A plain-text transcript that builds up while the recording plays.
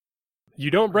You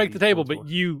don't break the table, but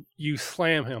you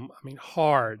slam him. I mean,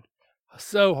 hard.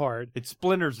 So hard. It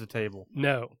splinters the table.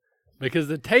 No, because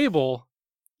the table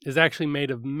is actually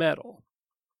made of metal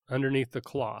underneath the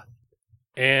cloth.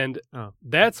 And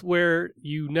that's where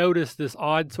you notice this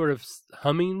odd sort of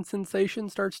humming sensation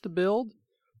starts to build.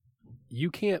 You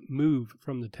can't move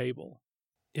from the table.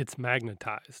 It's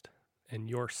magnetized, and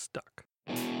you're stuck.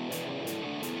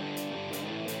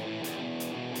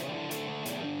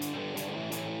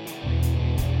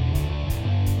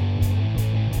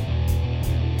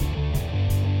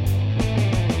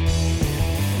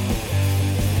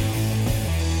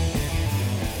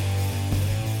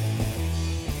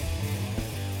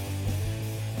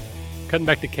 Cutting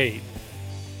back to Cade.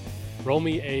 Roll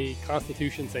me a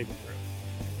Constitution saving throw.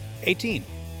 18.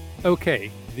 Okay,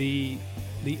 the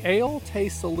ale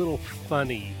tastes a little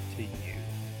funny to you.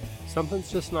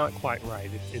 Something's just not quite right.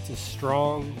 It's a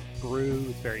strong brew.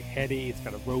 It's very heady. It's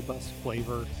got a robust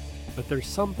flavor. But there's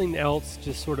something else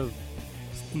just sort of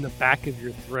in the back of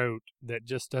your throat that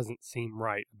just doesn't seem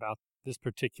right about this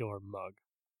particular mug.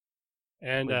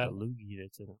 And the loogie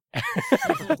that's in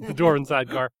it. The dwarven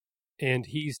sidecar. And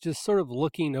he's just sort of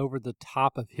looking over the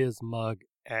top of his mug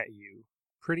at you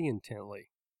pretty intently.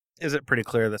 Is it pretty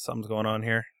clear that something's going on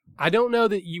here? I don't know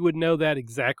that you would know that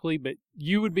exactly, but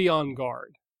you would be on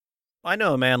guard. I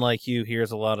know a man like you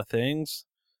hears a lot of things.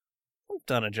 I've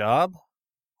done a job.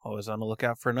 Always on the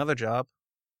lookout for another job.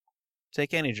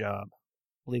 Take any job,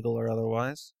 legal or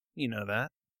otherwise. You know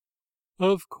that.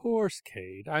 Of course,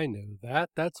 Cade, I know that.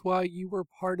 That's why you were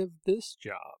part of this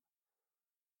job.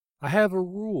 I have a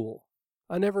rule.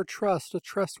 I never trust a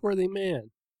trustworthy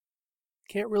man.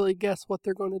 Can't really guess what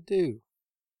they're going to do.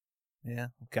 Yeah,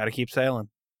 gotta keep sailing.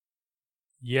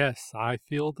 Yes, I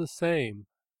feel the same.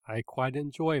 I quite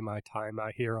enjoy my time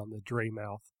out here on the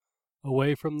Dreymouth,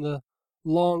 away from the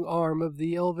long arm of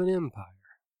the Elven Empire.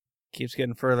 Keeps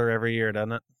getting further every year,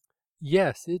 doesn't it?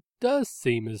 Yes, it does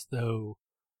seem as though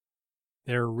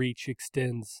their reach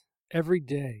extends every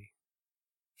day,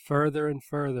 further and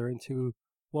further into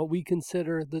what we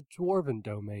consider the dwarven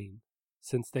domain,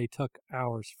 since they took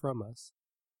ours from us.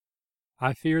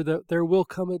 I fear that there will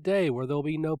come a day where there'll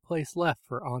be no place left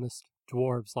for honest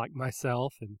dwarves like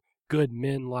myself and good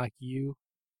men like you.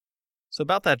 So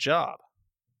about that job.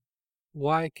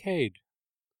 Why, Cade,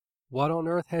 what on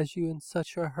earth has you in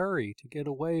such a hurry to get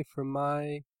away from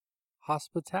my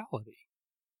hospitality?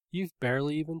 You've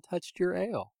barely even touched your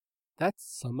ale. That's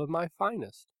some of my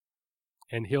finest.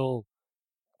 And he'll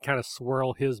kind of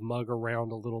swirl his mug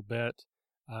around a little bit.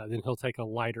 Then he'll take a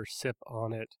lighter sip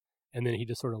on it. And then he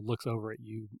just sort of looks over at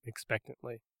you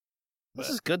expectantly. This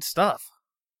is good stuff.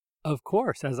 Of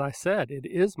course, as I said, it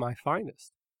is my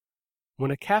finest.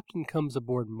 When a captain comes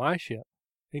aboard my ship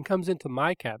and comes into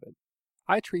my cabin,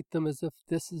 I treat them as if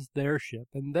this is their ship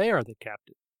and they are the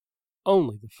captain.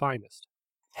 Only the finest.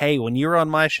 Hey, when you were on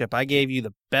my ship, I gave you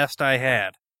the best I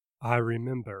had. I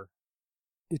remember.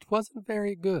 It wasn't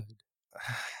very good.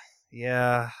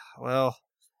 Yeah, well,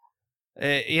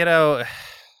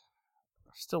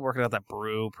 still working out that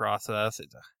brew process.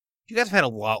 You guys have had a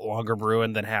lot longer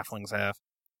brewing than halflings have.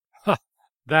 Ha!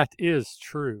 That is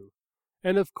true.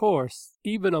 And of course,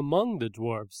 even among the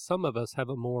dwarves, some of us have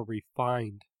a more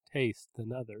refined taste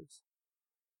than others.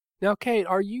 Now, Kate,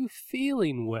 are you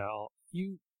feeling well?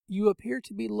 You appear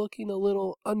to be looking a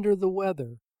little under the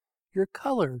weather. Your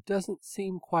color doesn't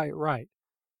seem quite right.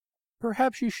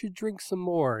 Perhaps you should drink some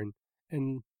more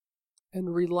and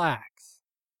relax.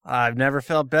 I've never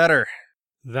felt better.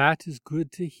 That is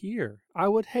good to hear. I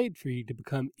would hate for you to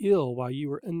become ill while you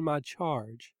were in my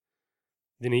charge.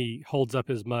 Then he holds up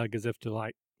his mug as if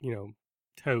to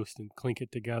toast and clink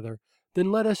it together.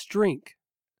 Then let us drink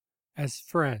as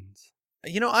friends.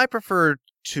 I prefer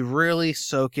to really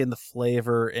soak in the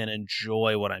flavor and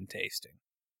enjoy what I'm tasting.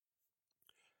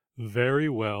 Very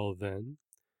well, then.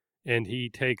 And he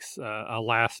takes a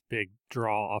last big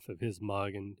draw off of his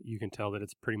mug, and you can tell that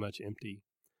it's pretty much empty.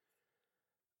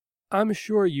 I'm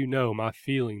sure you know my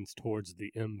feelings towards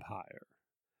the Empire.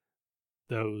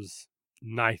 Those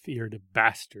knife-eared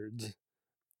bastards,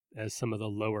 as some of the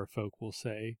lower folk will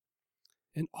say.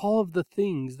 And all of the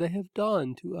things they have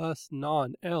done to us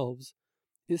non-elves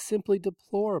is simply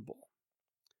deplorable.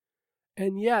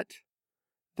 And yet,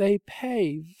 they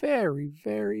pay very,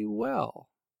 very well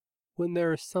when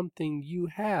there is something you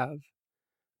have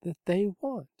that they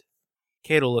want.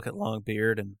 Kate will look at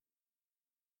Longbeard and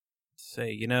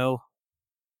say, no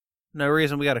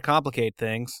reason we got to complicate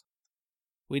things.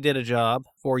 We did a job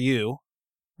for you.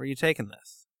 Where are you taking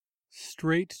this?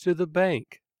 Straight to the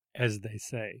bank, as they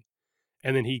say.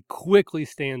 And then he quickly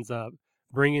stands up,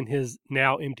 bringing his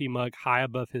now empty mug high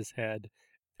above his head,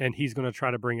 and he's going to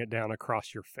try to bring it down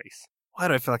across your face. Why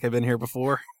do I feel like I've been here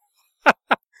before?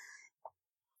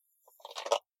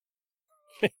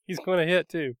 He's going to hit,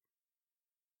 too.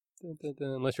 Dun, dun, dun,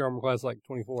 unless your armor class is like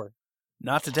 24.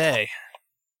 Not today.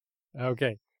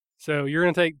 Okay. So you're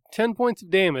going to take 10 points of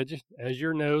damage as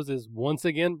your nose is once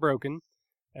again broken,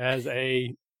 as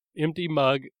a empty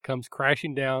mug comes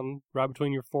crashing down right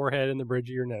between your forehead and the bridge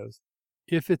of your nose.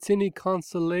 If it's any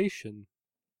consolation,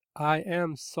 I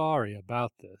am sorry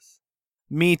about this.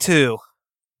 Me too.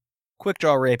 Quick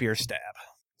draw rapier stab.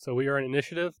 So we are in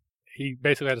initiative. He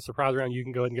basically had a surprise round. You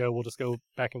can go ahead and go. We'll just go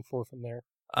back and forth from there.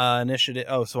 Initiative.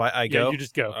 Oh, so I go? Yeah, you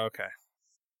just go. Okay.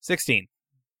 16.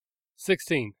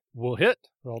 16 will hit.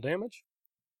 Roll damage.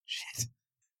 Shit.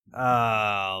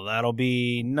 That'll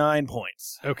be 9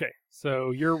 points. Okay.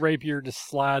 So your rapier just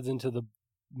slides into the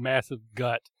massive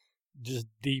gut, just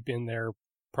deep in there,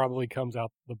 probably comes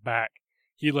out the back.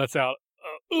 He lets out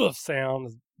a oof sound.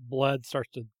 His blood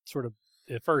starts to sort of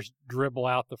at first dribble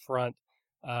out the front.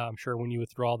 I'm sure when you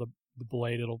withdraw the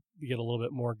blade, it'll get a little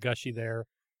bit more gushy there.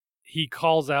 He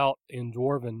calls out in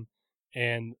Dwarven,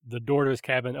 and the door to his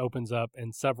cabin opens up,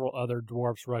 and several other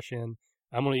dwarves rush in.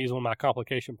 I'm going to use one of my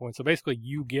complication points. So basically,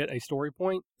 you get a story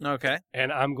point, Okay.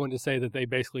 and I'm going to say that they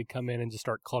basically come in and just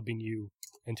start clubbing you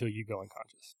until you go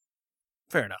unconscious.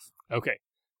 Fair enough. Okay.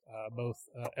 Both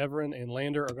Everin and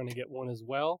Lander are going to get one as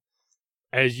well.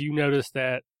 As you notice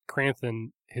that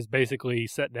Cranthon has basically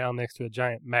sat down next to a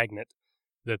giant magnet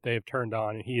that they have turned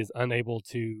on, and he is unable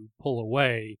to pull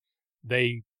away,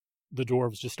 the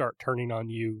dwarves just start turning on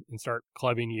you and start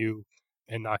clubbing you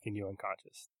and knocking you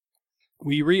unconscious.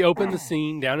 We reopen the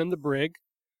scene down in the brig.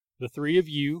 The three of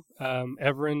you,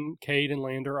 Everin, Cade, and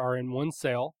Lander, are in one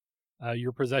cell.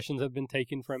 Your possessions have been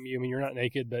taken from you. I mean, you're not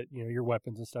naked, but your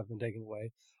weapons and stuff have been taken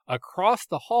away. Across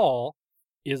the hall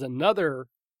is another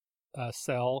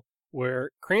cell where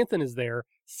Cranthon is there,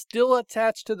 still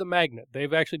attached to the magnet.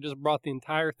 They've actually just brought the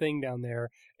entire thing down there,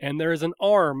 and there is an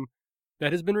arm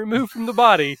that has been removed from the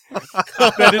body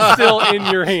that is still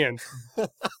in your hand.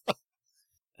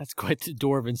 That's quite the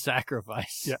dwarven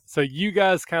sacrifice. Yeah. So you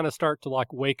guys kind of start to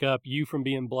like wake up. You from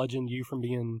being bludgeoned. You from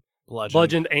being Bludgeon.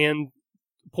 bludgeoned and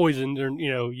poisoned, or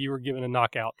you were given a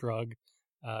knockout drug.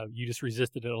 You just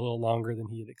resisted it a little longer than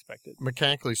he had expected.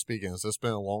 Mechanically speaking, has this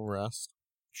been a long rest?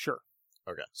 Sure.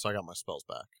 Okay, so I got my spells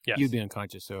back. Yes. You'd be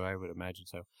unconscious, so I would imagine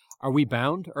so. Are we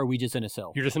bound, or are we just in a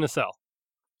cell? You're just in a cell.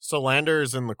 So Lander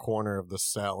is in the corner of the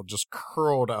cell, just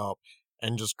curled up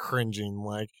and just cringing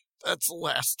like, that's the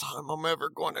last time I'm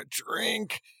ever going to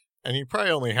drink. And he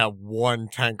probably only had one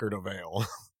tankard of ale.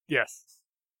 Yes.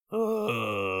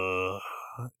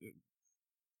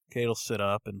 Kate will sit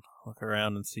up and look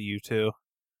around and see you two.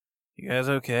 You guys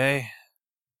okay?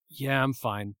 Yeah, I'm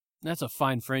fine. That's a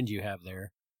fine friend you have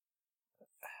there.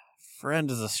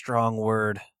 Friend is a strong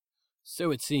word.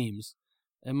 So it seems.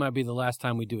 It might be the last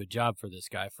time we do a job for this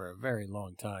guy for a very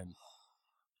long time.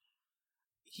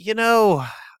 You know,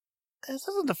 this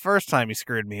isn't the first time he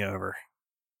screwed me over.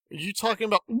 Are you talking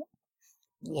about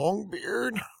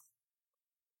Longbeard?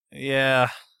 Yeah.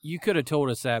 You could have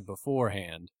told us that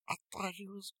beforehand. I thought he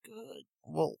was good.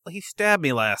 Well, he stabbed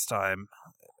me last time,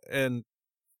 and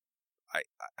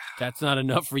That's not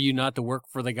enough for you not to work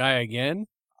for the guy again?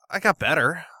 I got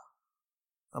better.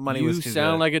 My money you was too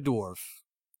sound good. like a dwarf.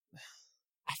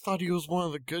 I thought he was one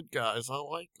of the good guys. I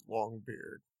like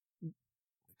Longbeard.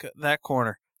 That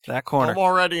corner. That corner. I'm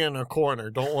already in a corner.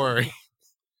 Don't worry.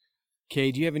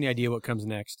 Kay, do you have any idea what comes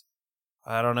next?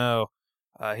 I don't know.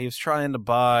 He was trying to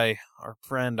buy our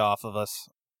friend off of us.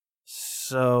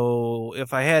 So,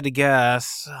 if I had to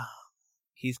guess,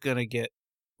 he's going to get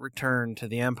returned to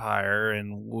the Empire,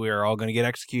 and we're all going to get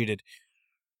executed.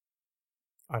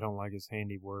 I don't like his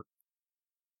handiwork.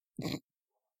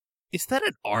 Is that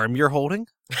an arm you're holding?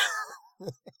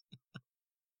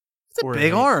 It's a Or a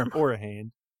big hand. arm. Or a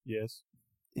hand, yes.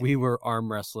 We were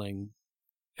arm wrestling.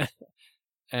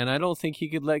 And I don't think he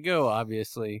could let go,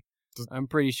 obviously. I'm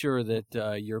pretty sure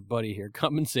that your buddy here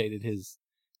compensated his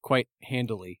quite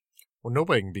handily. Well,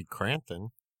 nobody can beat Cranthon.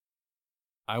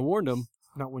 I warned him.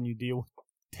 Not when you deal with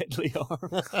deadly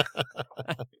arms.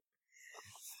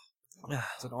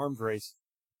 It's an arms race.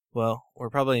 Well,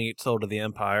 we're probably going to get sold to the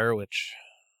Empire, which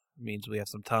means we have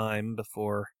some time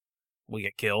before we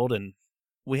get killed, and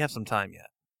we have some time yet.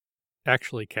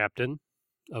 Actually, Captain,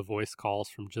 a voice calls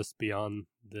from just beyond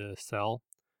the cell.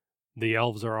 The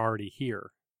elves are already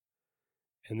here.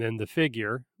 And then the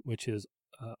figure, which is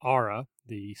Ara,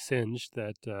 the Singe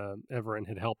that Everin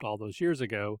had helped all those years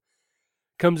ago,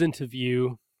 comes into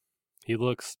view. He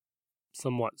looks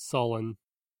somewhat sullen.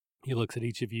 He looks at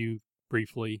each of you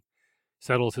briefly,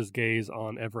 settles his gaze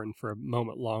on Everin for a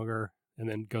moment longer, and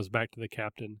then goes back to the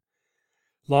captain.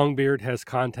 Longbeard has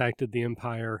contacted the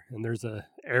Empire, and there's a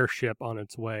airship on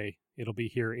its way. It'll be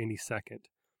here any second.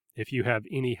 If you have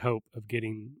any hope of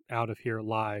getting out of here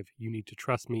alive, you need to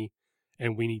trust me,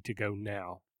 and we need to go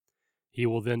now. He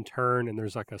will then turn, and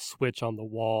there's like a switch on the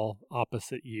wall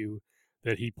opposite you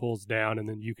that he pulls down, and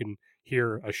then you can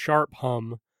hear a sharp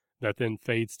hum that then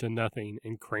fades to nothing,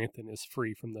 and Cranthon is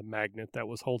free from the magnet that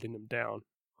was holding him down.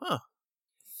 Huh.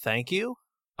 Thank you.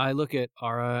 I look at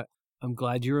Ara. I'm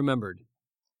glad you remembered.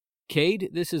 Cade,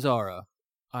 this is Ara.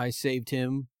 I saved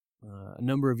him a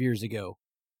number of years ago,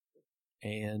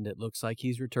 and it looks like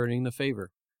he's returning the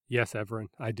favor. Yes, Everin,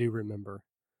 I do remember.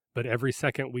 But every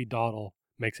second we dawdle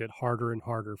makes it harder and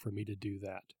harder for me to do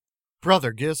that.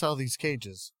 Brother, get us out of these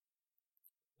cages.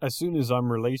 As soon as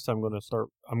I'm released, I'm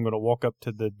gonna walk up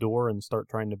to the door and start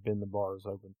trying to bend the bars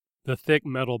open. The thick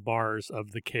metal bars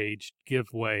of the cage give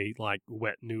way like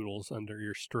wet noodles under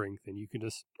your strength, and you can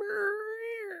just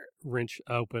wrench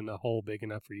open a hole big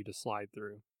enough for you to slide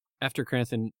through. After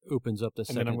Cranthon opens up the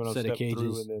And then I'm second gonna set step of cages,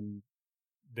 through, and then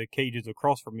the cages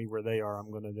across from me where they are,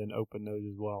 I'm gonna then open those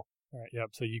as well. All right, yep,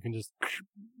 so you can just,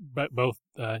 but both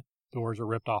doors are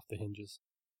ripped off the hinges.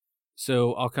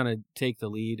 so I'll kind of take the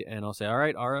lead, and I'll say, all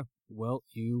right, Ara, well,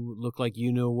 you look like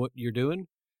you know what you're doing.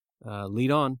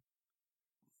 Lead on.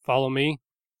 Follow me.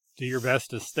 Do your best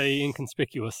to stay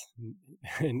inconspicuous.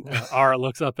 And Ara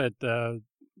looks up at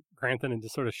Cranthon and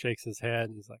just sort of shakes his head.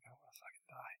 And he's like, I want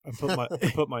to fucking die.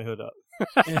 I put my hood up.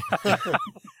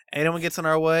 Anyone gets in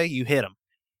our way, you hit them.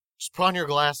 Just put on your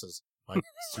glasses. Like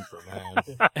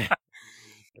Superman.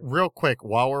 Real quick,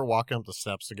 while we're walking up the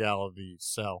steps to get out of the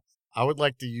cell, I would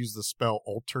like to use the spell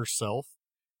Alter Self,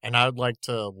 and I would like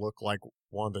to look like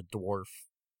one of the dwarf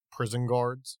prison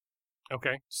guards.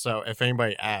 Okay. So if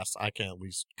anybody asks, I can at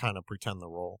least kind of pretend the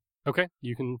role. Okay,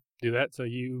 you can do that. So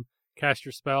you cast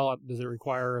your spell. Does it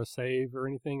require a save or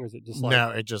anything, or is it just like... No,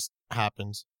 it just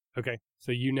happens. Okay,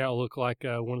 so you now look like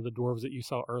one of the dwarves that you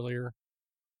saw earlier.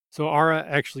 So Ara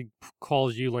actually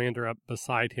calls you, Lander, up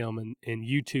beside him, and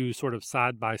you two sort of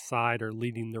side by side are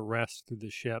leading the rest through the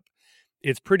ship.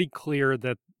 It's pretty clear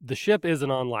that the ship isn't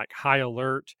on like high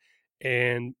alert,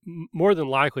 and more than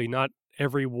likely not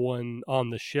everyone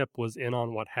on the ship was in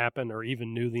on what happened or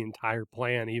even knew the entire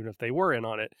plan, even if they were in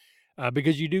on it,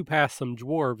 because you do pass some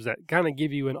dwarves that kind of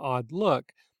give you an odd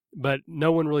look, but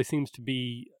no one really seems to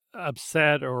be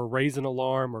upset or raise an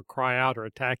alarm or cry out or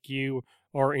attack you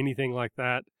or anything like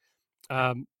that.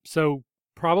 So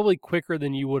probably quicker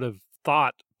than you would have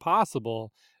thought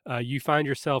possible, you find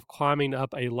yourself climbing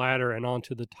up a ladder and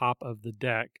onto the top of the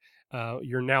deck.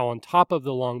 You're now on top of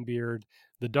the Longbeard.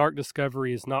 The Dark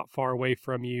Discovery is not far away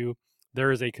from you.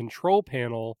 There is a control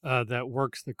panel that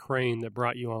works the crane that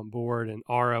brought you on board, and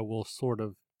Ara will sort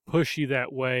of push you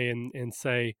that way and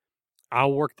say,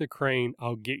 I'll work the crane.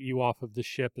 I'll get you off of the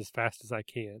ship as fast as I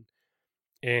can.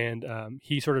 And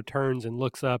he sort of turns and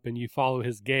looks up, and you follow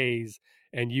his gaze,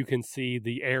 and you can see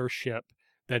the airship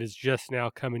that is just now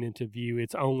coming into view.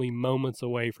 It's only moments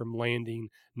away from landing,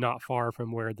 not far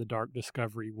from where the Dark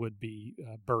Discovery would be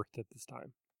berthed at this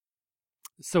time.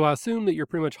 So I assume that you're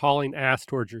pretty much hauling ass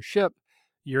towards your ship.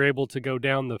 You're able to go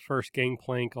down the first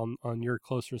gangplank on your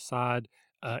closer side.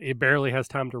 It barely has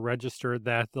time to register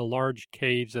that the large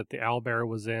cage that the owlbear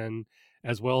was in,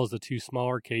 as well as the two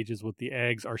smaller cages with the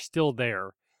eggs, are still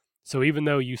there. So even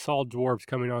though you saw dwarves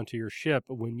coming onto your ship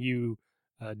when you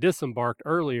disembarked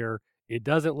earlier, it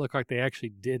doesn't look like they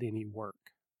actually did any work.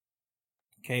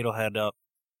 Kate will head up,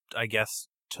 I guess,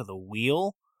 to the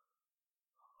wheel.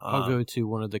 I'll go to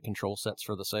one of the control sets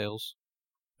for the sails.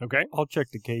 Okay. I'll check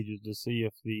the cages to see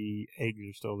if the eggs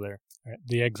are still there. All right.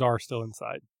 The eggs are still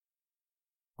inside.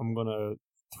 I'm gonna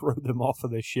throw them off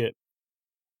of the ship.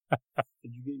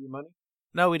 Did you get your money?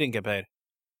 No, we didn't get paid.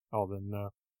 Oh, then no.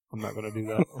 I'm not gonna do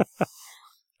that.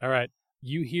 All right.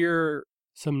 You hear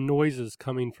some noises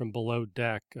coming from below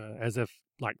deck, as if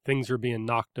like things are being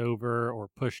knocked over or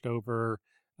pushed over.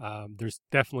 There's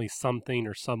definitely something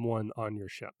or someone on your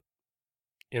ship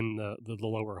in the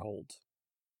lower holds.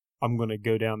 I'm gonna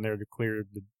go down there to clear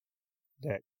the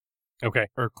deck. Okay.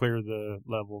 Or clear the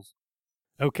levels.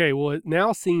 Okay, well, it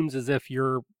now seems as if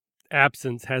your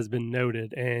absence has been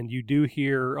noted, and you do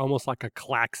hear almost like a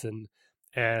klaxon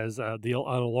as an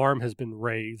alarm has been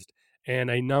raised,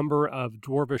 and a number of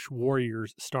dwarvish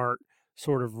warriors start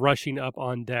sort of rushing up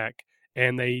on deck,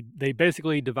 and they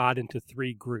basically divide into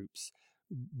three groups.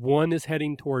 One is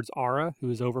heading towards Ara, who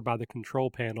is over by the control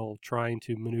panel trying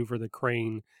to maneuver the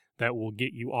crane that will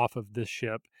get you off of this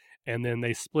ship. And then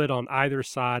they split on either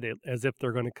side as if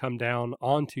they're going to come down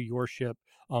onto your ship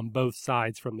on both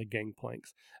sides from the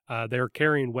gangplanks. They're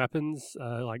carrying weapons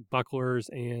like bucklers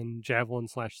and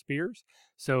javelin/spears.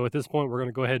 So at this point, we're going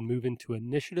to go ahead and move into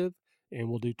initiative, and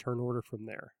we'll do turn order from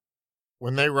there.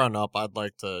 When they run up, I'd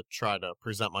like to try to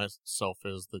present myself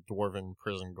as the dwarven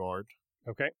prison guard.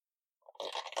 Okay.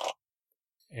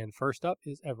 And first up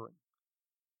is Everin.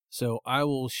 So I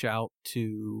will shout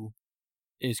to...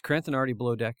 Is Cranton already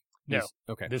below deck? No.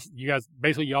 Okay. You guys,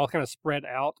 basically, y'all kind of spread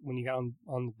out when you got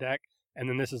on the deck, and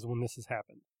then this is when this has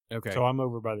happened. Okay. So I'm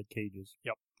over by the cages.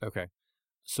 Okay.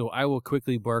 So I will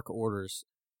quickly bark orders.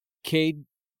 Cade,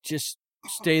 just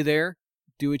stay there.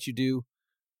 Do what you do.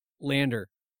 Lander,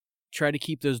 try to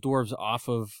keep those dwarves off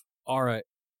of Aura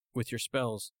with your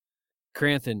spells.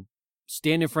 Cranton,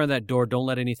 stand in front of that door. Don't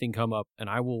let anything come up. And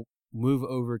I will move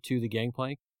over to the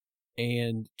gangplank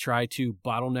and try to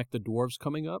bottleneck the dwarves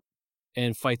coming up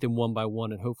and fight them one by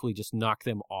one and hopefully just knock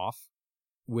them off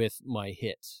with my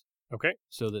hits. Okay.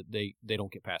 So that they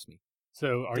don't get past me.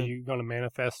 So are you going to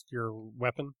manifest your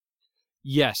weapon?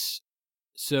 Yes.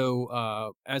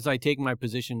 So as I take my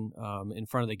position in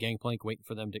front of the gangplank, waiting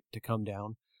for them to come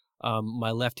down,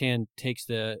 my left hand takes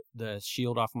the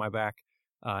shield off my back,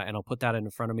 and I'll put that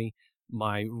in front of me.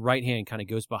 My right hand kind of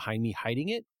goes behind me, hiding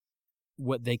it.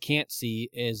 What they can't see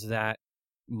is that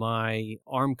my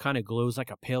arm kind of glows like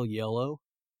a pale yellow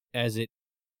as it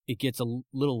gets a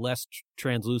little less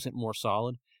translucent, more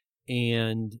solid.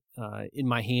 And in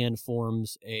my hand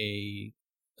forms the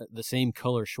same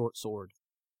color short sword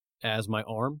as my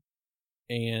arm,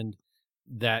 and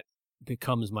that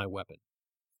becomes my weapon.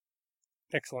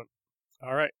 Excellent.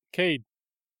 All right. Cade.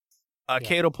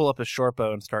 Cade will pull up his short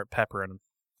bow and start peppering them.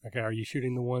 Okay, are you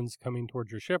shooting the ones coming towards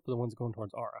your ship or the ones going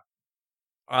towards Aura?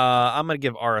 I'm going to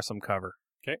give Aura some cover.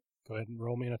 Okay, go ahead and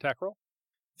roll me an attack roll.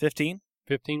 15.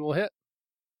 15 will hit.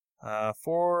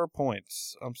 4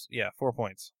 points. 4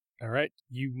 points. All right,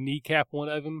 you kneecap one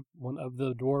of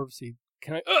the dwarves. He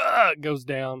kind of goes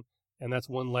down, and that's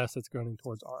one less that's going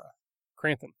towards Aura.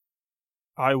 Cranton.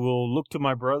 I will look to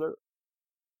my brother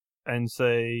and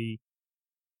say,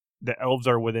 the elves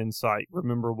are within sight.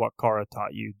 Remember what Kara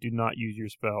taught you. Do not use your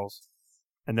spells.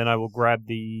 And then I will grab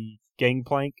the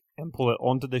gangplank and pull it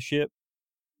onto the ship,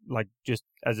 like just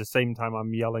at the same time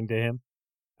I'm yelling to him.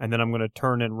 And then I'm going to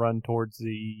turn and run towards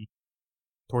the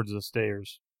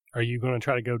stairs. Are you going to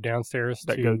try to go downstairs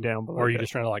that go down below? Or are you deck.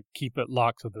 just trying to like keep it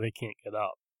locked so that they can't get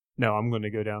up? No, I'm going to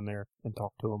go down there and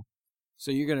talk to them.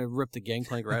 So you're going to rip the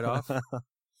gangplank right off?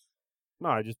 No,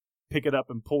 I just pick it up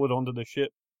and pull it onto the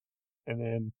ship, and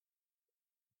then...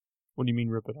 What do you mean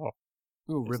rip it off?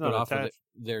 Ooh, rip it not off of attached.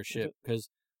 their ship, because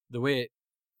the way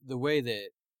that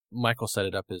Michael set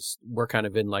it up is we're kind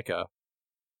of in like a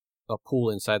pool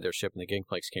inside their ship, and the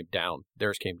gangplanks came down.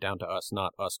 Theirs came down to us,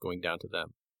 not us going down to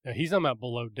them. Now, he's talking about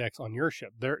below decks on your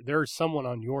ship. There's someone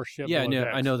on your ship. Yeah, below no,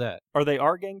 decks. I know that. Are they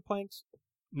our gangplanks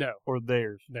No, or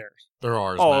theirs? theirs. They're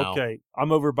ours Oh, now. okay.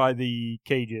 I'm over by the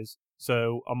cages,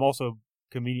 so I'm also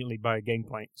conveniently by a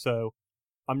gangplank. So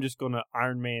I'm just going to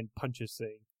Iron Man punch this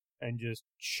thing and just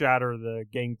shatter the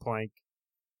gangplank,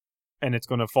 and it's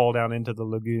going to fall down into the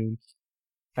lagoon.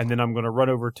 And then I'm going to run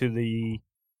over to the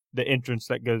entrance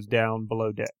that goes down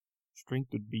below deck.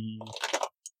 Strength would be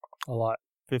A lot.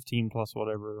 15 plus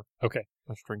whatever. Okay.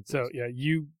 My strength So, is. yeah,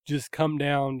 you just come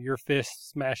down, your fist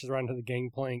smashes right into the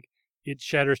gangplank. It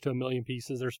shatters to a million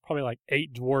pieces. There's probably like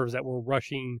 8 dwarves that were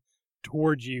rushing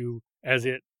towards you as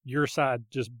your side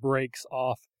just breaks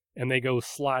off, and they go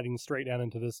sliding straight down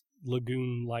into this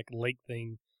lagoon-like lake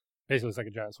thing. Basically, it's like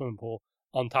a giant swimming pool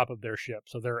on top of their ship.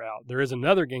 So they're out. There is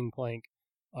another gangplank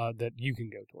that you can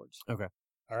go towards. Okay.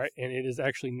 All right. And it is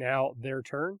actually now their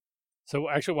turn. So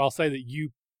actually, I'll say that you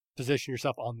position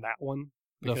yourself on that one.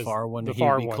 The far one. The He'd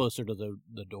far be one. closer to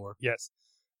the door. Yes.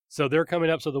 So they're coming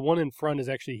up. So the one in front is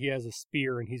actually, he has a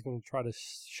spear, and he's going to try to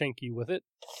shank you with it.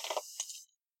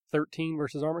 13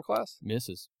 versus armor class.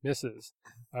 Misses. Misses.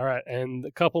 All right. And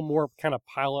a couple more kind of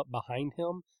pile up behind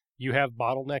him. You have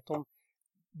bottlenecked them.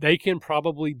 They can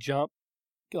probably jump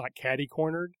like catty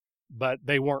cornered, but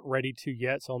they weren't ready to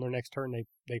yet. So on their next turn,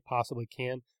 they possibly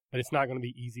can, but it's not going to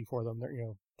be easy for them.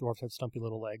 They're, dwarves have stumpy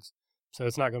little legs. So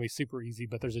it's not going to be super easy,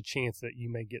 but there's a chance that you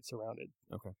may get surrounded.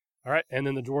 Okay. All right. And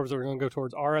then the dwarves are going to go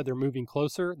towards Aura. They're moving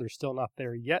closer. They're still not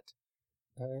there yet.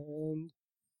 And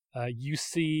you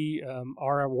see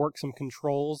Aura work some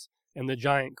controls, and the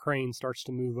giant crane starts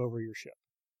to move over your ship.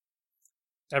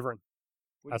 Everin,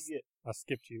 What do you get? I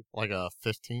skipped you. Like a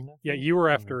 15? Yeah, you were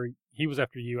after, he was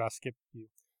after you. I skipped you.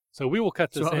 So we will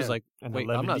cut this So I was in. like, An wait,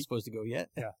 11 I'm not deep? supposed to go yet?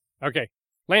 Okay,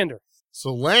 Lander.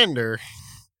 So Lander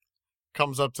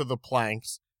comes up to the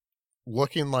planks,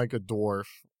 looking like a dwarf,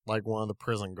 like one of the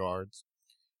prison guards,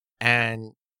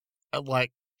 and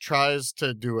like tries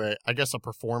to do I guess a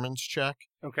performance check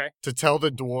Okay. to tell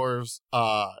the dwarves.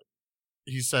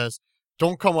 He says,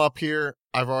 "Don't come up here.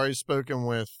 I've already spoken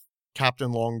with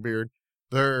Captain Longbeard.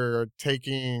 They're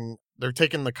taking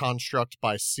the construct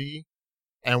by sea,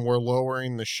 and we're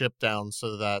lowering the ship down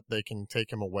so that they can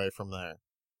take him away from there.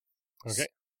 Okay.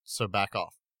 So back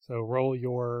off." So roll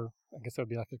your, I guess that would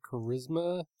be like a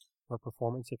charisma or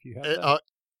performance if you have that.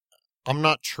 I'm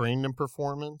not trained in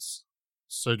performance,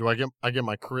 so do I get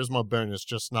my charisma bonus,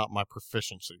 just not my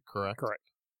proficiency, correct? Correct.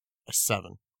 A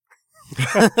 7.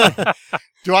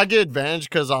 Do I get advantage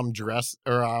because I'm dressed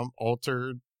or I'm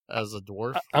altered as a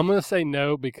dwarf? I'm going to say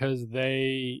no because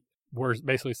they were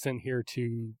basically sent here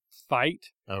to fight.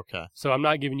 Okay. So I'm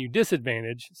not giving you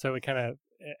disadvantage. So it kind of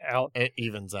It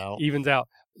evens out. evens out.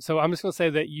 So I'm just going to say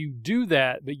that you do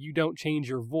that, but you don't change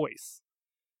your voice.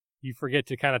 You forget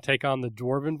to kind of take on the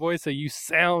dwarven voice. So you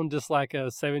sound just like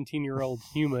a 17-year-old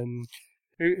human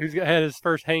who's had his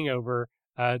first hangover.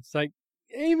 It's like,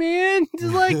 hey, man,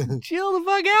 just like chill the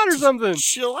fuck out or something.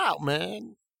 Chill out,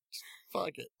 man.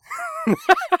 Fuck it.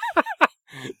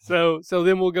 So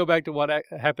then we'll go back to what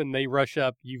happened. They rush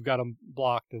up. You've got them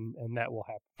blocked, and that will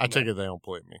happen. I take it they don't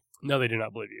believe me. No, they do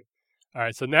not believe you. All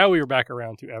right, so now we are back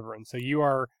around to Everin. So you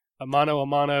are a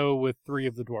mano with 3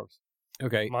 of the dwarves.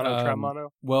 Okay. Mono, try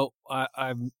mono. Well,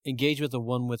 I'm engaged with the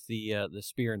one with the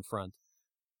spear in front.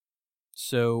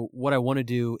 So what I want to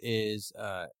do is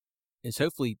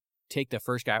hopefully take the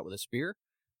first guy out with a spear,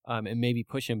 and maybe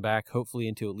push him back, hopefully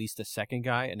into at least the second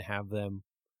guy, and have them,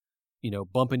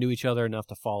 bump into each other enough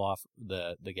to fall off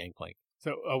the gangplank.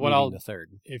 So the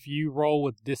third. if you roll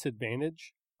with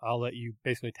disadvantage, I'll let you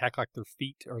basically attack like their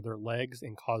feet or their legs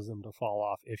and cause them to fall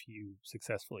off if you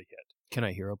successfully hit. Can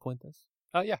I hero point this?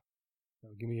 Yeah. So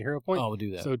give me a hero point. Oh, we'll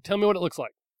do that. So tell me what it looks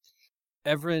like.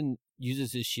 Everin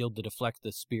uses his shield to deflect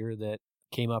the spear that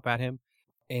came up at him,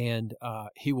 and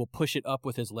he will push it up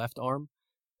with his left arm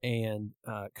and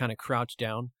kind of crouch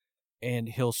down, and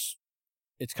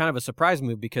it's kind of a surprise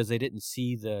move because they didn't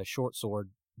see the short sword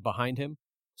behind him.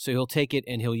 So he'll take it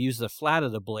and he'll use the flat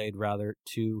of the blade rather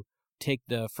to take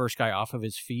the first guy off of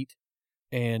his feet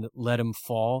and let him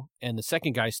fall, and the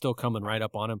second guy's still coming right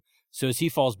up on him. So as he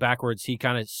falls backwards, he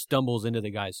kind of stumbles into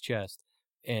the guy's chest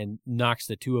and knocks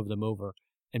the 2 of them over.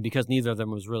 And because neither of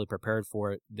them was really prepared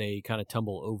for it, they kind of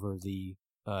tumble over the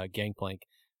gangplank.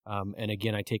 And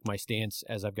again, I take my stance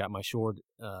as I've got my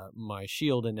my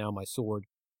shield, and now my sword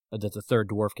that the third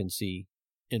dwarf can see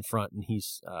in front. And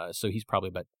he's probably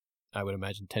about, I would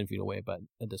imagine, 10 feet away, but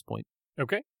at this point.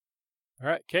 Okay. All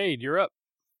right, Cade, you're up.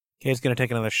 Kate's going to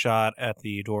take another shot at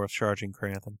the dwarf charging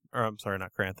Cranthan. Or, I'm sorry,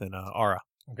 not Cranthan, Aura.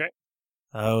 Okay.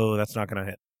 Oh, that's not going to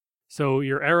hit. So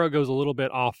your arrow goes a little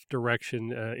bit off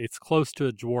direction. It's close to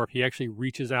a dwarf. He actually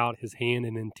reaches out his hand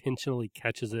and intentionally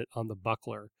catches it on the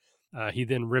buckler. He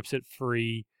then rips it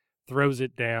free, throws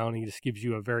it down. He just gives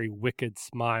you a very wicked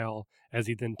smile as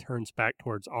he then turns back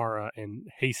towards Ara and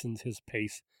hastens his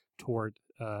pace toward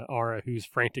Ara, who's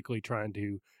frantically trying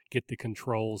to get the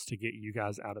controls to get you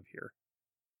guys out of here.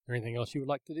 Is there anything else you would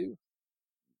like to do?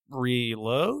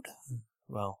 Reload?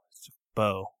 Well, it's a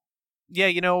bow. Yeah,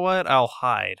 you know what? I'll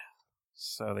hide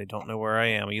so they don't know where I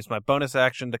am. I use my bonus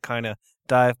action to kind of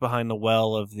dive behind the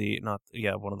well of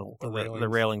one of the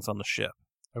railings on the ship.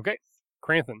 Okay.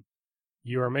 Cranthan,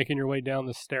 you are making your way down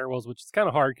the stairwells, which is kind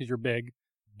of hard because you're big,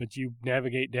 but you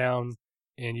navigate down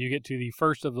and you get to the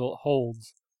first of the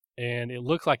holds, and it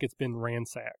looks like it's been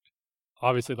ransacked.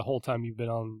 Obviously, the whole time you've been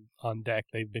on deck,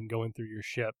 they've been going through your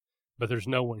ship, but there's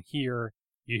no one here.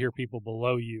 You hear people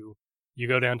below you. You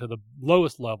go down to the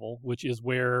lowest level, which is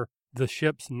where the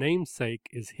ship's namesake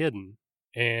is hidden,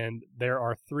 and there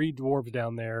are 3 dwarves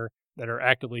down there that are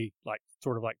actively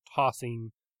sort of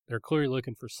tossing. They're clearly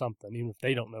looking for something, even if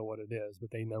they don't know what it is, but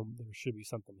they know there should be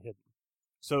something hidden.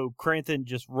 So Cranthan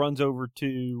just runs over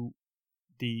to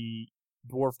the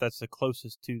dwarf that's the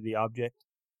closest to the object,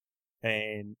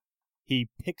 and he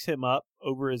picks him up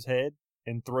over his head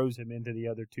and throws him into the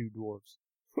other 2 dwarves.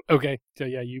 Okay, so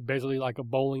yeah, you basically like a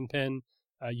bowling pin.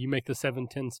 You make the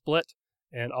 7-10 split,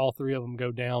 and all 3 of them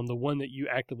go down. The one that you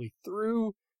actively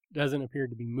threw doesn't appear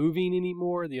to be moving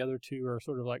anymore. The other 2 are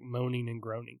sort of moaning and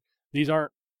groaning. These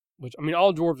aren't,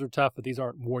 all dwarves are tough, but these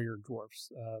aren't warrior dwarfs.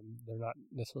 They're not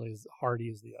necessarily as hardy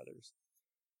as the others.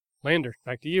 Lander,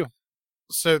 back to you.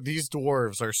 So these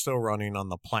dwarves are still running on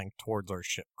the plank towards our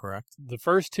ship, correct? The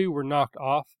first 2 were knocked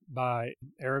off by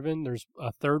Erebin. There's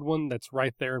a third one that's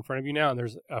right there in front of you now, and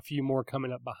there's a few more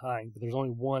coming up behind, but there's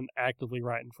only one actively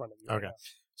right in front of you. Okay. Right now.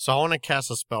 So I want to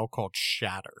cast a spell called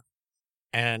Shatter.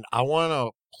 And I want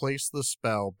to place the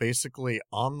spell basically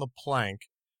on the plank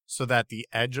so that the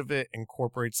edge of it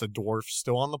incorporates the dwarf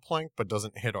still on the plank but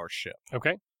doesn't hit our ship.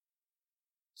 Okay.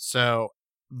 So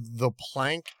the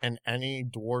plank and any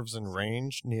dwarves in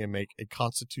range need to make a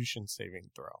Constitution saving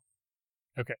throw.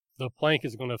 Okay. The plank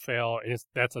is going to fail.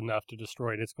 That's enough to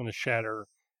destroy it. It's going to shatter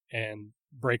and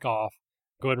break off.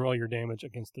 Go ahead and roll your damage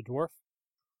against the dwarf.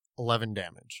 11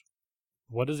 damage.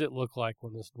 What does it look like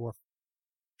when this dwarf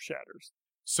shatters?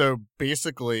 So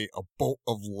basically, a bolt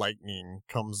of lightning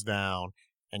comes down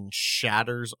and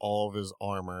shatters all of his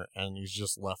armor, and he's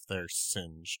just left there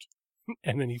singed.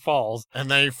 And then he falls. And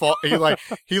then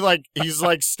he's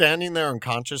like standing there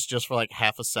unconscious just for like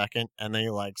half a second, and then he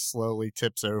like slowly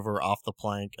tips over off the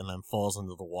plank and then falls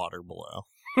into the water below.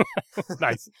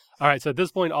 Nice. All right, so at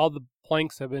this point, all the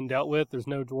planks have been dealt with. There's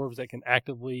no dwarves that can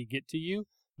actively get to you,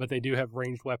 but they do have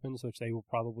ranged weapons, which they will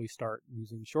probably start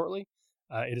using shortly.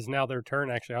 It is now their turn.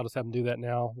 Actually, I'll just have them do that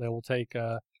now. They will take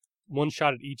one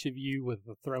shot at each of you with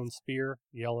the thrown spear.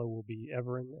 Yellow will be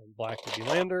Everin, and black will be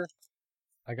Lander.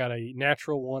 I got a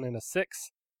natural 1 and a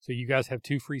 6, so you guys have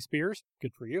 2 free spears.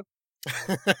 Good for you.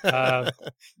 The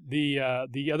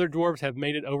other dwarves have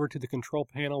made it over to the control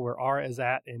panel where Ara is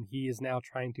at, and he is now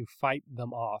trying to fight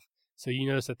them off. So you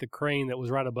notice that the crane that was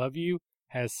right above you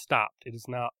has stopped. It is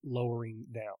not lowering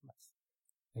down.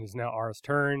 And it's now Ara's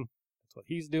turn. That's what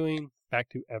he's doing. Back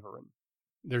to Everin.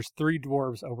 There's 3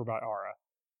 dwarves over by Ara.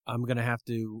 I'm going to have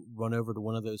to run over to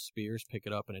one of those spears, pick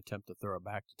it up, and attempt to throw it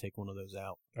back to take one of those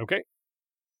out. Okay.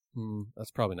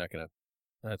 That's probably not going to...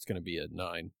 That's going to be a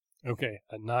 9. Okay,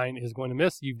 a 9 is going to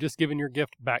miss. You've just given your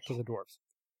gift back to the dwarves.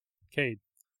 Cade.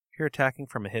 If you're attacking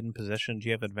from a hidden position, do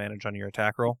you have advantage on your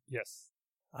attack roll? Yes.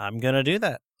 I'm going to do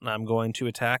that. I'm going to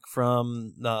attack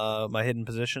from my hidden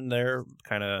position there,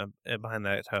 kind of behind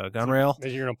that gun rail.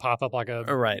 Maybe you're going to pop up like a...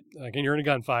 Right. Like you're in a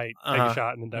gunfight, take a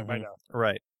shot, and then duck right down.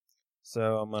 Right.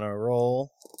 So I'm going to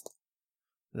roll.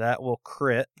 That will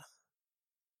crit.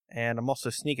 And I'm also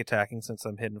sneak attacking since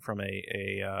I'm hidden from I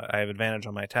have advantage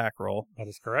on my attack roll. That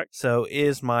is correct. So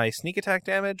is my sneak attack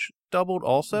damage doubled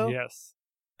also? Yes.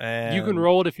 And You can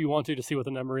roll it if you want to see what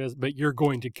the number is, but you're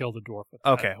going to kill the dwarf with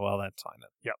that. Okay, well, that's fine then.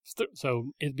 Yep.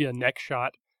 So it'd be a neck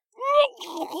shot.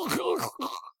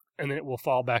 And then it will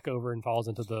fall back over and falls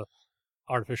into the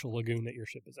artificial lagoon that your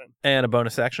ship is in. And a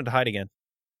bonus action to hide again.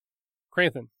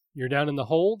 Cranthon, you're down in the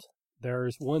hold.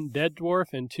 There's 1 dead dwarf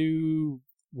and 2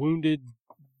 wounded,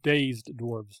 dazed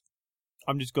dwarves.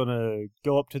 I'm just going to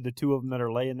go up to the 2 of them that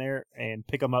are laying there and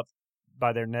pick them up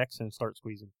by their necks and start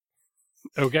squeezing.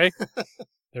 Okay.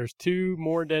 There's 2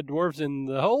 more dead dwarves in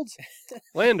the holds.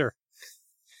 Lander.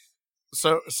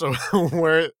 So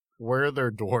where are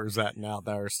their dwarves at now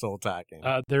that are still attacking?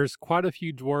 There's quite a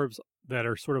few dwarves that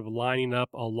are sort of lining up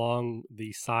along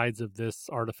the sides of this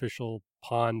artificial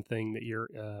pond thing that your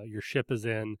ship is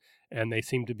in, and they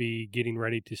seem to be getting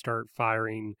ready to start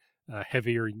firing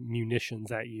heavier munitions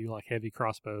at you, like heavy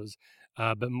crossbows.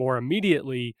 But more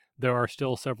immediately, there are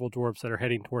still several dwarves that are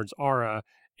heading towards Ara,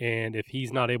 and if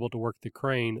he's not able to work the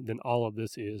crane, then all of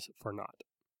this is for naught.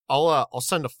 I'll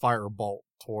send a firebolt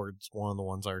towards one of the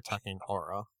ones that are attacking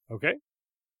Ara. Okay.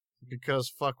 Because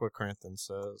fuck what Cranthon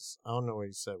says. I don't know what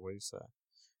he said. What did he say?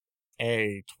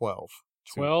 A 12.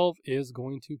 12 is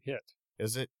going to hit.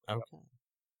 Is it? Okay.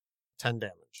 10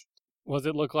 damage. What does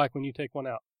it look like when you take one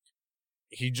out?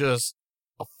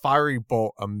 A fiery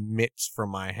bolt emits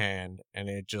from my hand, and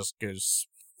it just goes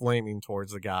flaming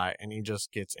towards the guy, and he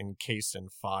just gets encased in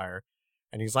fire.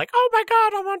 And he's like, "Oh my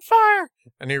god, I'm on fire!"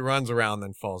 And he runs around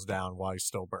and falls down while he's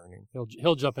still burning.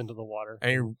 He'll jump into the water.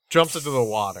 And he jumps into the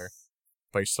water,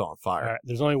 but he's still on fire. All right,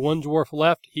 there's only 1 dwarf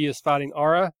left. He is fighting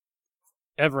Ara.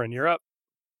 Everin, you're up.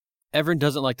 Everin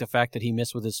doesn't like the fact that he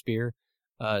missed with his spear,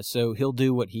 so he'll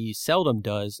do what he seldom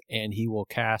does, and he will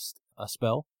cast a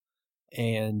spell,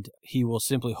 and he will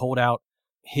simply hold out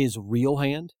his real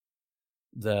hand,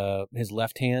 his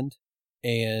left hand,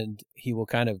 and he will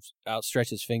kind of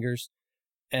outstretch his fingers,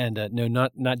 and no,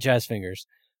 not jazz fingers,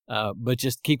 but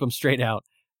just keep them straight out,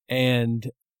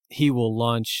 and he will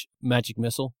launch magic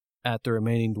missile at the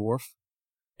remaining dwarf,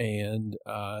 and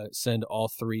send all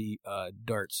 3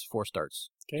 force darts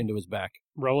into his back.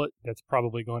 Roll it. That's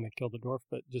probably going to kill the dwarf,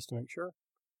 but just to make sure.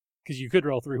 Because you could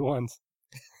roll 3 ones.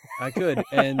 I could,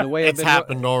 and the way It's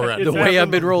happened already. The way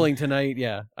I've been rolling tonight,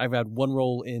 yeah, I've had 1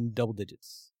 roll in double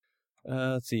digits.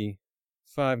 Let's see,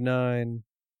 5, 9.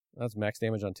 That's max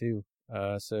damage on 2.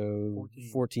 So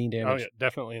 14 damage. Oh yeah,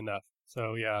 definitely enough.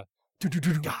 So yeah,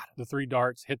 the 3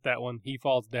 darts hit that one. He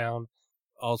falls down.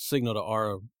 I'll signal to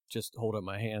Ara, just hold up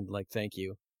my hand, like thank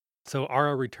you. So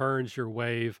Ara returns your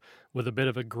wave with a bit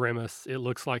of a grimace. It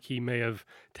looks like he may have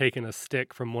taken a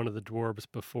stick from one of the dwarves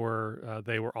before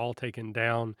they were all taken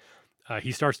down.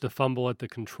 He starts to fumble at the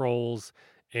controls,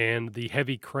 and the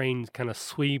heavy crane kind of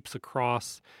sweeps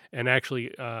across and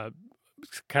actually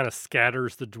kind of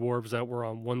scatters the dwarves that were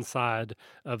on one side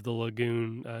of the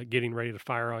lagoon getting ready to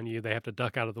fire on you. They have to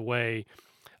duck out of the way.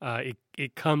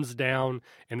 It comes down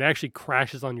and actually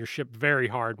crashes on your ship very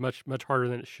hard, much harder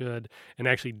than it should, and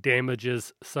actually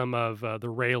damages some of the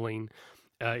railing.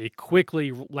 It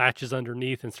quickly latches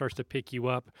underneath and starts to pick you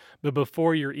up, but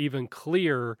before you're even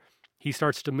clear, he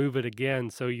starts to move it again.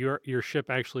 So your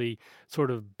ship actually sort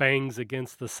of bangs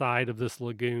against the side of this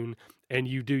lagoon, and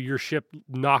your ship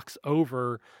knocks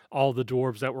over all the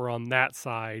dwarves that were on that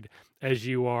side as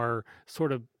you are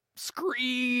sort of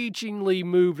screechingly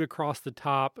moved across the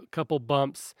top, a couple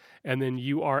bumps, and then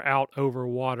you are out over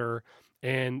water,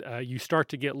 and you start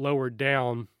to get lowered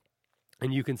down.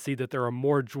 And you can see that there are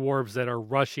more dwarves that are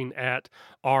rushing at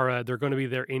Ara. They're going to be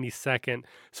there any second.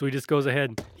 So he just goes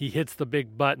ahead, he hits the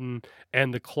big button,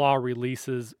 and the claw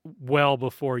releases well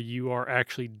before you are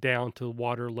actually down to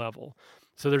water level.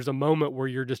 So there's a moment where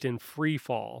you're just in free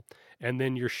fall, and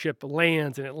then your ship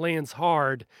lands, and it lands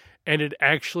hard, and it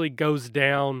actually goes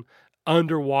down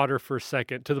underwater for a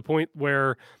second to the point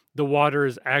where the water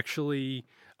is actually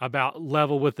about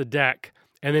level with the deck.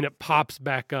 And then it pops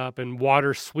back up and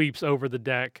water sweeps over the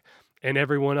deck, and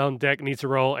everyone on deck needs to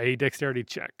roll a dexterity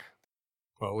check.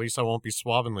 Well, at least I won't be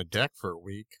swabbing the deck for a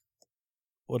week.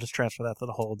 We'll just transfer that to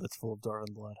the hold that's full of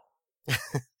Darwin blood.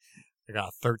 I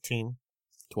got 13.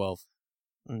 12.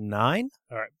 9?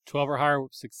 All right, 12 or higher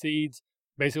succeeds.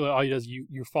 Basically, all you do is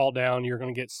you fall down. You're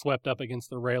going to get swept up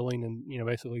against the railing and,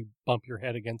 basically bump your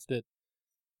head against it.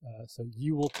 So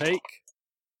you will take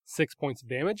 6 points of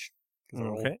damage.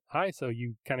 Okay. High, so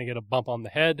you kind of get a bump on the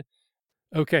head.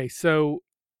 Okay, so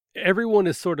everyone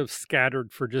is sort of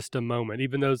scattered for just a moment.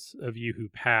 Even those of you who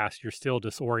passed, you're still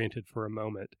disoriented for a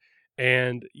moment.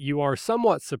 And you are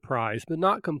somewhat surprised, but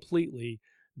not completely,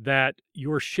 that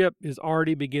your ship is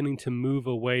already beginning to move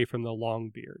away from the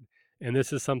Longbeard. And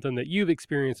this is something that you've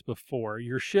experienced before.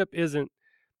 Your ship isn't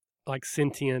like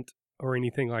sentient or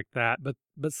anything like that, but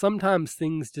sometimes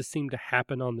things just seem to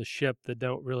happen on the ship that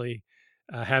don't really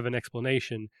have an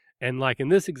explanation. And like in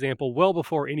this example, well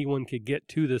before anyone could get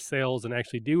to the sails and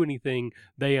actually do anything,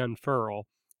 they unfurl.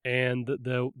 And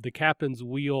the captain's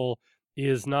wheel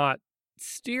is not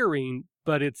steering,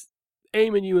 but it's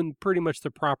aiming you in pretty much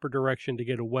the proper direction to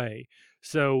get away.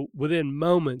 So within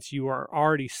moments, you are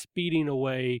already speeding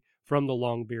away from the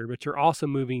Longbeard, but you're also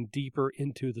moving deeper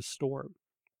into the storm.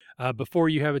 Before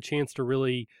you have a chance to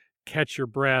really catch your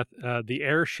breath, the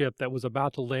airship that was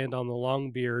about to land on the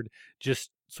Longbeard just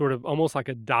sort of almost like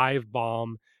a dive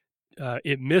bomb.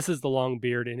 It misses the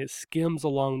Longbeard and it skims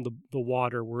along the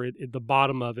water where the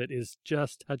bottom of it is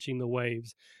just touching the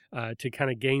waves to kind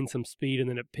of gain some speed, and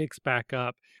then it picks back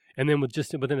up. And then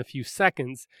within a few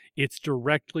seconds, it's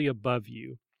directly above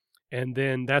you. And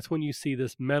then that's when you see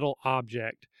this metal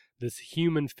object, this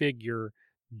human figure,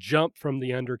 jump from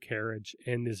the undercarriage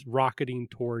and is rocketing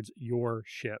towards your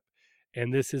ship.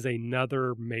 And this is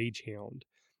another mage hound.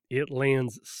 It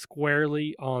lands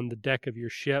squarely on the deck of your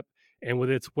ship, and with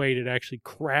its weight, it actually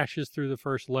crashes through the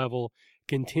first level,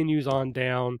 continues on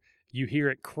down. You hear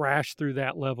it crash through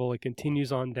that level. It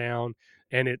continues on down,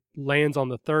 and it lands on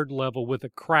the third level with a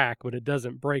crack, but it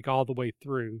doesn't break all the way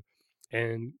through.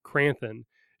 And Cranthan,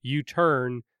 you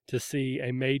turn to see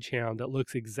a mage hound that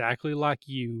looks exactly like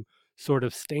you, sort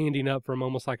of standing up from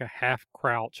almost like a half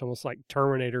crouch, almost like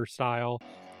Terminator style,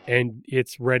 and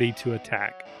it's ready to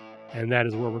attack. And that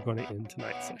is where we're going to end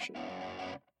tonight's session.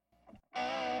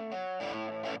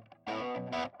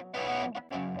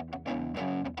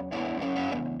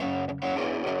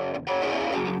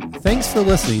 Thanks for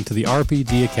listening to the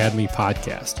RPG Academy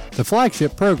podcast, the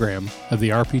flagship program of the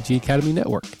RPG Academy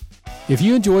Network. If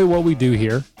you enjoy what we do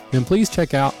here, then please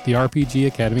check out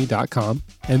therpgacademy.com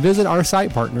and visit our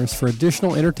site partners for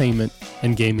additional entertainment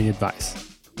and gaming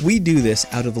advice. We do this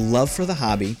out of love for the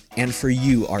hobby and for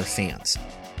you, our fans.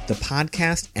 The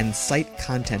podcast and site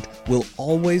content will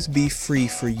always be free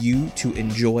for you to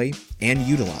enjoy and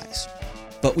utilize.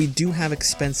 But we do have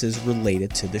expenses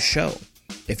related to the show.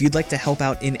 If you'd like to help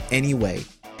out in any way,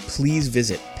 please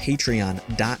visit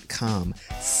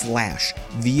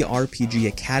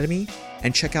patreon.com/therpgacademy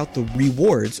and check out the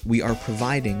rewards we are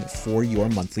providing for your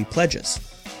monthly pledges.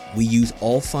 We use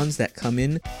all funds that come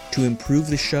in to improve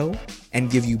the show and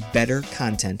give you better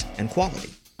content and quality.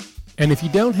 And if you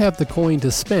don't have the coin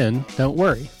to spend, don't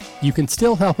worry. You can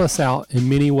still help us out in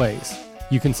many ways.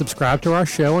 You can subscribe to our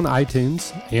show on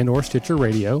iTunes and or Stitcher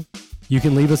Radio. You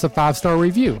can leave us a 5-star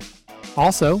review.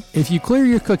 Also, if you clear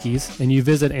your cookies and you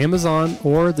visit Amazon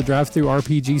or the Drive-Thru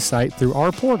RPG site through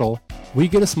our portal, We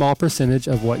get a small percentage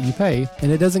of what you pay,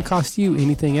 and it doesn't cost you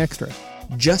anything extra.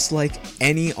 Just like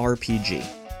any RPG,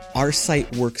 our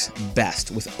site works best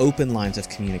with open lines of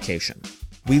communication.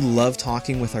 We love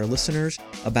talking with our listeners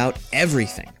about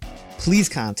everything. Please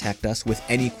contact us with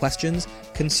any questions,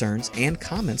 concerns, and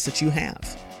comments that you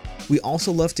have. We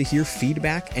also love to hear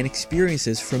feedback and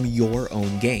experiences from your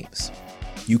own games.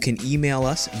 You can email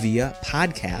us via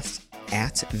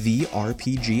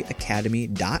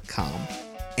podcast@therpgacademy.com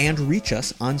and reach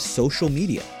us on social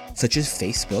media, such as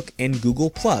Facebook and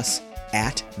Google+,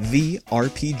 at The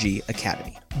RPG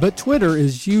Academy. But Twitter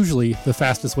is usually the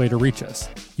fastest way to reach us.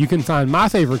 You can find my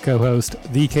favorite co-host,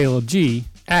 The Caleb G,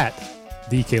 at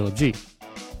The Caleb G.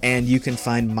 And you can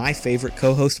find my favorite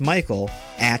co-host, Michael,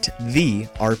 at The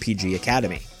RPG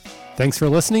Academy. Thanks for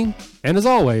listening, and as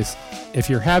always, if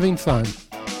you're having fun,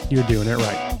 you're doing it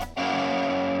right.